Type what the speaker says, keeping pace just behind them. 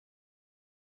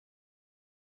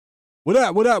What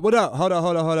up, what up, what up? Hold up,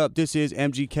 hold up, hold up. This is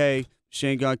MGK,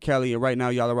 Shane Gun Kelly, and right now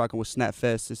y'all are rocking with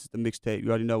Snapfest. This is the mixtape. You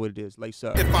already know what it is. Lace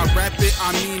up. If I rap it,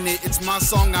 I mean it. It's my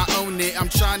song, I own it. I'm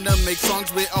trying to make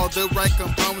songs with all the right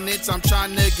components. I'm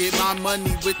trying to get my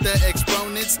money with the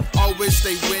exponents. Always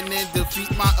stay winning, defeat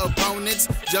my opponents.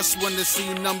 Just wanna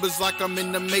see numbers like I'm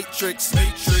in the Matrix.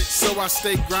 So I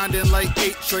stay grinding like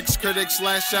 8 tricks. Critics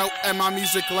lash out at my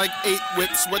music like 8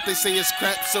 whips. What they say is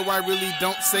crap, so I really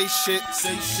don't say shit.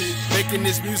 Making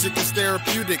this music is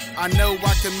therapeutic. I know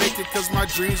I can make it cause my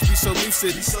dreams be so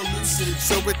lucid.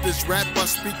 So with this rap I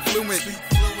speak fluent.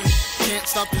 Can't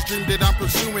stop this dream that I'm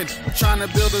pursuing. Trying to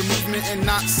build a movement and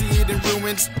not see it in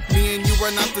ruins. Me and you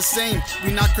are not the same,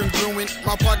 we not congruent.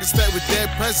 My pockets fat with dead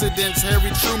presidents,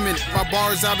 Harry Truman. My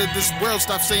bars out of this world,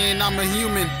 stop saying I'm a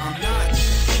human. I'm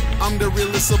not. I'm the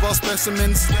realest of all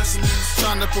specimens.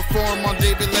 Trying to perform on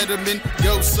David Letterman.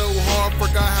 Go so hard,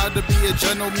 forgot how to be a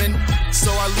gentleman.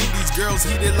 So I leave these girls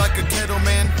heated like a kettle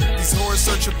man. These whores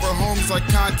searching for homes like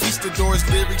conquistadors.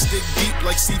 Lyrics dig deep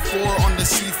like C4 on the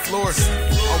seafloor.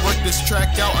 I work this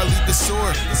track out, I leave the sore.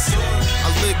 I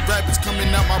lick rapids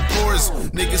coming out my pores.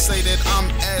 Niggas say that I'm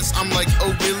ass, I'm like,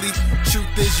 oh really?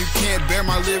 Truth is you can't bear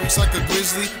my lyrics like a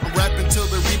grizzly. I'm rapping till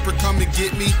the reaper come and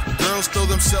get me. Girls throw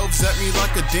themselves at me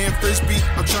like a damn frisbee.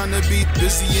 I'm trying to be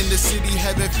busy in the city,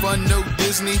 having fun, no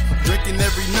Disney. Drinking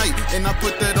every night, and I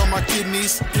put that on my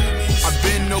kidneys. I've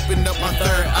been opened up my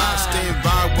third eye, staying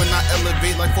by when I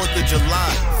elevate like 4th of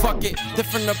July. Fuck it,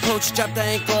 different approach, drop the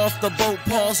anchor off the boat,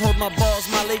 pause, hold my balls.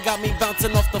 My leg got me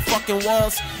bouncing off the fucking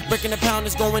walls. Breaking the pound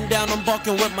is going down, I'm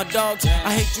barking with my dogs.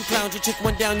 I hate you clowns, your chick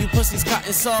went down, you pussies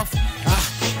cotton soft.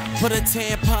 Put a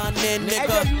tampon in,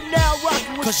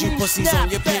 nigga, cause you pussies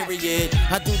on your period.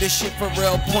 I do this shit for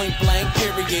real, point blank,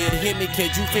 period. Hear me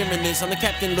kid, you fearing this, I'm the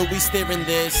Captain Louie steering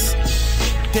this.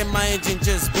 Then my engine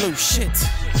just blew, shit.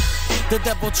 The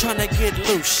devil tryna get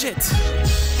loose, shit.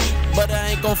 But I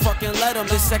ain't gon' fucking let him.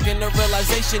 The second the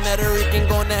realization that a Rican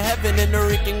going to heaven and a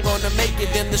Rican gonna make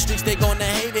it. In the streets they gonna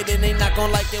hate it and they not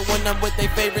gonna like it when I'm with their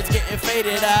favorites getting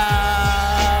faded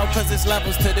out. Cause it's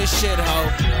levels to this shit, ho.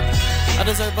 I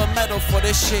deserve a medal for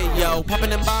this shit, yo.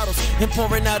 Popping in bottles and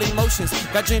pouring out emotions.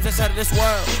 Got dreams outside of this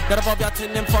world. Got evolve out to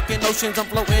them fucking oceans. I'm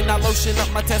floating, I lotion up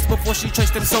my test before she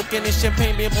traced them soaking. And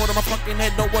champagne being poured on my fucking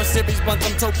head. No one series blunts,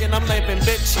 I'm token. I'm lamping,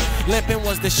 bitch. Lamping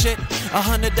was the shit.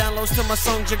 100 downloads to my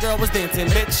songs, your girl was dancing,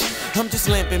 bitch. I'm just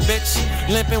lamping, bitch.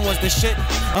 Lamping was the shit.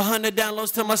 100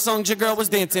 downloads to my songs, your girl was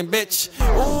dancing, bitch.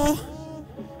 Ooh,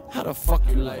 how the fuck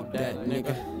you like that,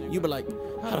 nigga? You be like,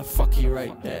 how the fuck you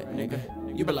write that, nigga?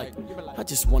 You be like, I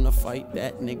just wanna fight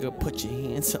that nigga. Put your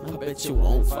hands up, I bet you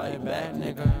won't fight back,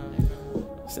 nigga.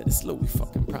 Said it's Louie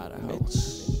fucking Prada,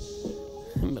 bitch.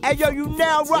 Hey yo, you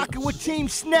now rocking with Team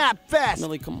Snapfest.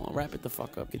 Millie, come on, wrap it the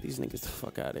fuck up. Get these niggas the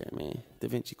fuck out of here, man. Da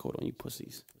Vinci code on you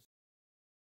pussies.